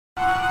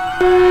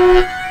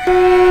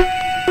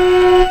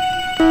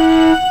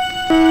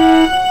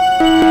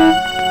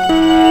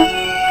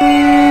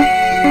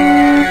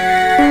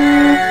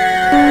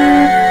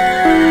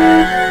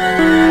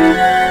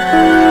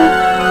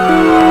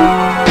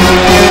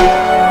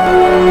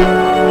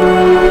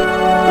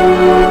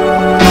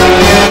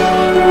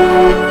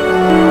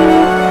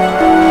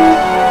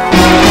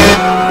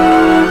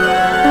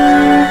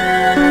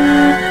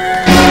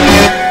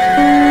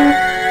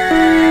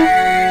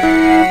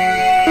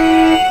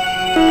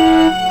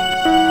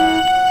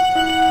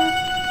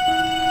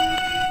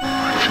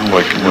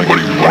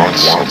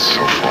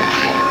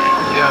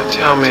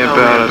Tell me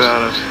about it.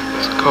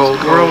 It's a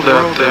cold world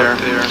out there.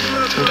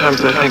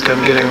 Sometimes I think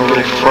I'm getting a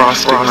little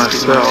frosty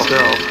myself.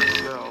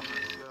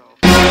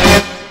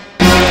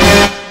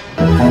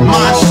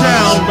 My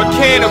sound,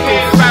 Mechanical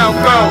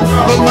Falco,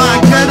 but my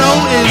ghetto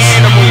is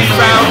Animal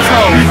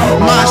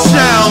Falco. my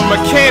sound,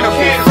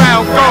 Mechanical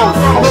Falco,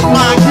 but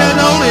my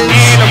ghetto is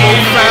Animal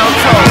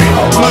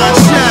Falco. my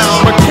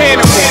sound,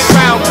 Mechanical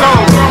Falco,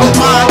 but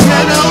my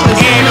ghetto is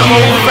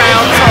Animal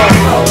Falco.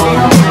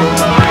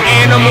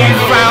 Animal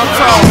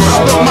Falco,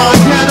 but my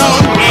ghetto.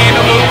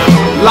 Animal.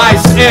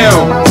 Life's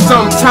ill,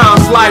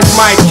 sometimes life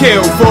might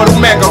kill. For the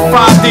mega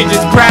 5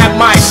 digits, grab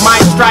mic, might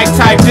strike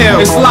type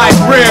ill. Is life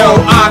real?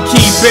 I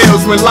keep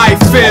bills when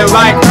life feel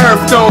like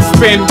earth don't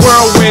spin.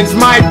 Whirlwinds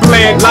might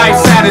blend,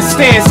 life's at a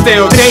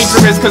standstill.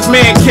 Dangerous cause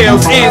man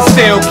kills and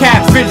still.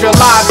 Cats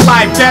visualize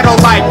life, ghetto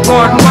like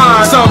one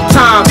mind.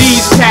 Sometimes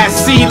these cats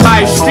see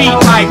life street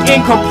like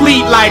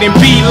incomplete light and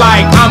be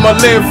like, I'ma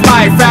live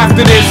life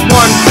after this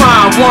one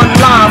crime. One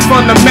line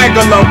from the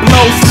megala,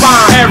 blow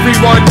spine.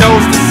 Everyone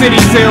knows the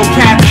city's ill.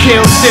 Cats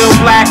kill, still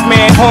black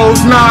man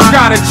holds nine.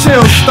 Gotta chill,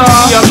 star.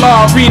 Your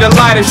law, read a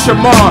light of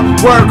Shamar.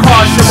 Work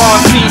hard,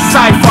 Shamar, see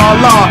cipher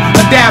law.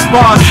 Adapt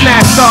bars,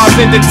 snatch stars,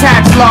 and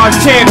detach large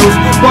channels.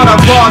 But our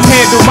bars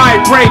handle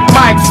might break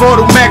mics. For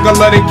the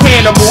megala, the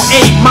cannibal,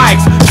 8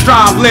 mics.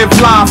 Strive, live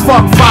live,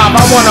 fuck 5.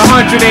 I want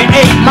 108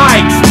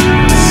 mics.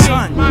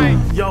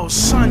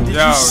 Son, did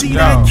you see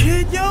that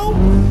kid, yo?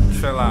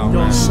 Chill out,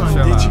 Yo, son,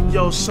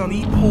 yo, son,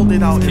 he pulled it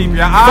out. Keep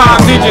your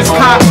eyes. 5 digits,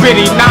 cop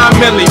bitty, 9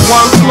 milli,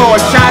 1 floor,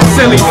 shot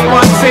silly,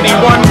 spun city,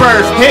 1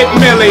 verse, hit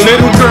milli.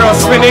 Little girl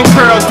spinning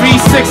curls,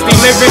 360,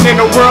 living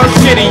in a world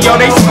shitty. Yo,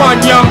 they spun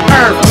young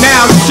earth,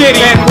 now shitty.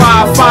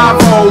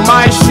 NY50,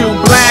 my shoe,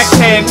 black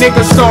head,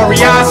 nigga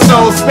story, I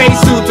sold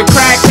spacesuit to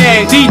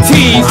crackhead.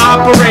 DTs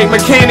operate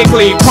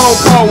mechanically,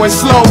 po-po and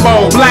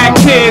slow-mo. Black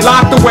kid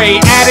locked away,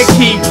 add a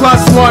key,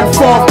 plus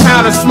 1/4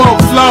 pound of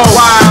smoke flow.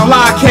 Wild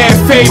blockhead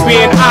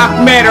Fabian,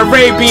 Ahmed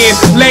Arabian,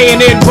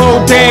 laying in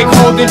Bodeg,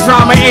 holding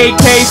drama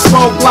AK,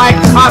 smoke like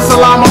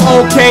Asalama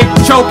OK,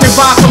 choking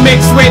vodka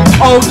mixed with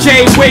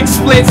OJ, wig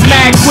splits,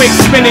 mad quick,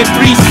 spinning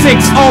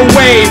 360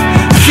 wave.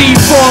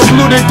 C4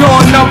 blew the door,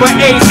 number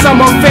 8,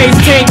 summer face,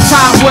 tank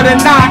top with a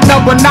knot,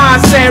 number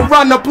 9 said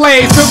run the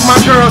place. Took my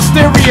girl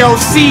stereo,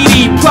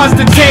 CD, plus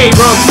the tape.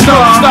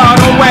 Star,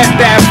 don't wet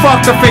that,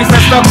 fuck the face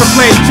that stuck the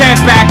place.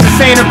 Jetback to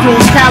Santa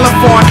Cruz,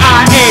 California,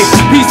 IA.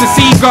 Piece of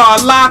cigar,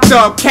 locked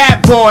up,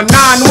 cat born,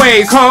 9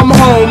 ways. Come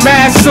home,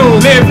 mad soon,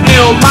 live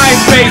ill, life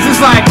phase.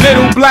 It's like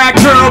little black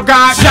girl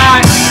got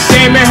shot.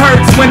 Damn, it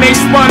hurts when they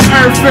spun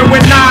earth and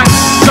we're not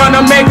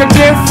gonna make a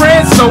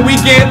difference, so we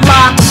get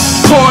locked.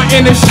 Caught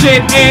in the shit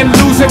and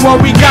losing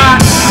what we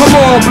got. Come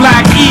on,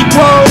 black,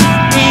 equal,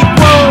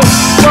 bro.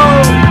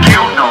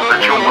 You know that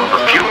you're one of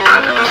the few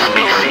predator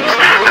species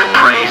that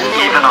preys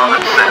even on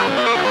itself.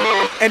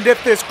 And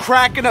if there's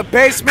crack in a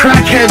basement,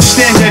 Crackheads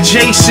stand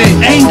adjacent,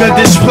 anger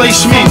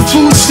displacement,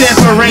 food stamp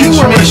arrangement.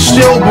 You were a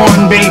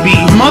stillborn baby.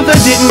 Mother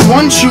didn't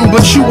want you,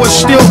 but you were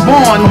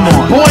stillborn.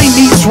 Boy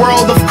meets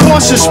world, of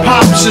course his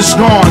pops is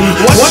gone.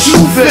 What you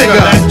figure?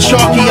 That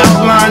chalky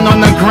outline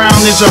on the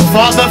ground is a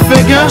father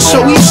figure.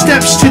 So he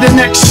steps to the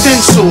next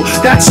stencil.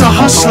 That's a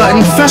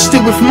hustler infested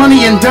with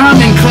money and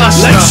diamond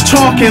cluster. Let's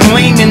talk in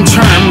layman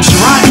terms.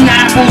 Rotten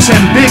apples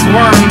and big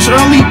worms,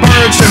 early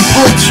birds and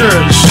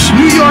poachers.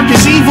 New York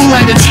is evil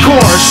at its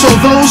core, so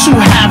those who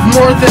have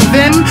more than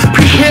them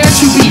prepare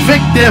to be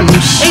victims,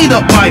 ate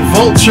up by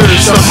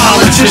vultures. The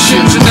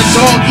politicians and the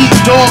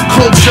dog-eat-dog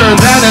culture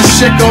that'll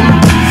sick 'em.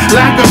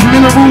 Lack of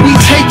mineral, we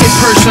take it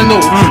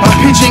personal. A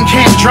pigeon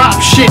can't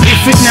drop shit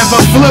if it never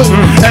flew.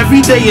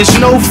 Every day is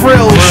no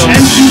frills,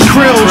 empty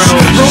krills,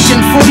 broken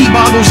 40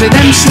 bottles at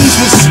MCs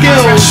with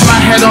skills. My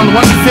head on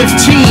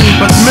 115,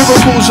 but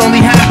miracles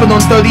only happen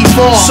on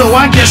 34. So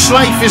I guess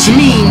life is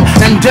mean,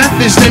 and death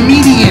is the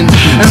median,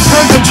 and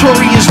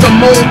purgatory is the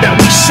mold that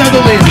we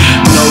settle in.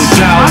 No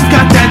doubt, I've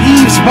got that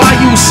Eve's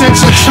Bayou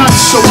sense of touch,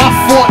 so I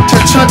fought to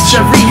touch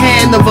every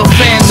hand of a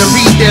fan to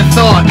read their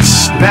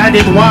thoughts.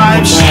 Battered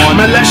wives,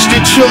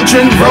 molested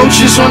children,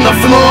 roaches on the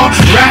floor,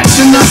 rats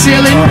in the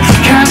ceiling.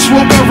 Cats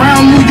walk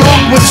around New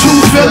York with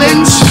 2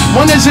 villains.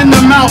 One is in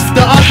the mouth,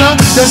 the other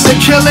does the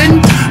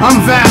killing.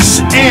 I'm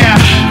Vast Air,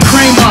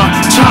 Kramer,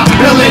 top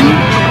billing.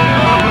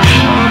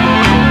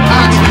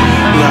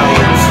 Yo,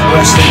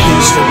 rest in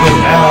peace to Big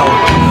L,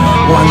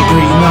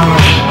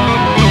 139.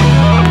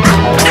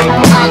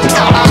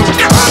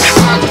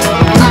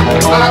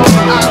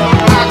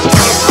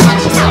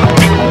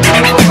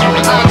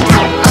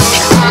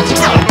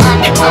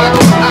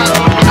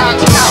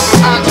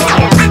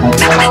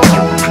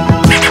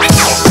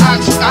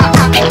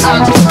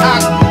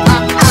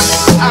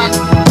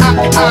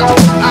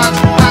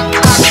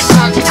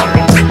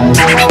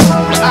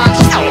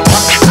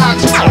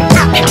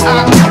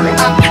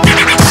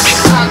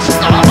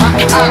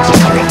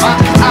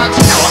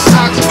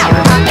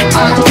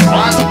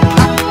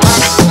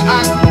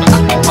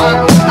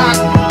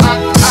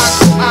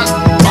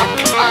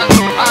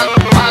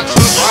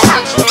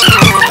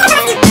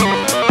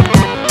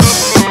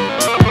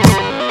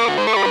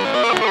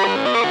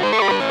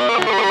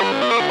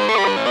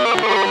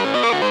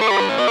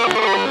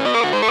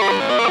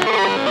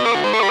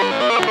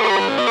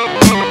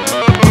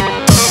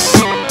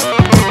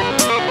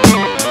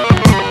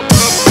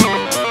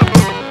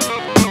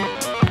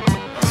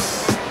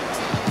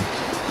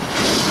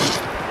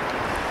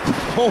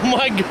 Oh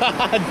my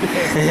god!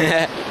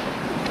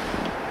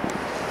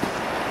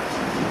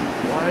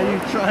 Why are you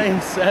trying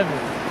 7s?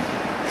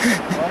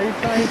 Why are you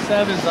trying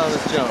 7s on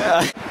this jump?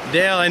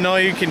 Dale, I know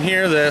you can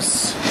hear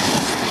this.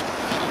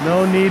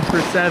 No need for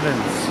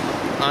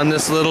 7s on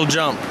this little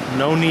jump.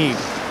 No need.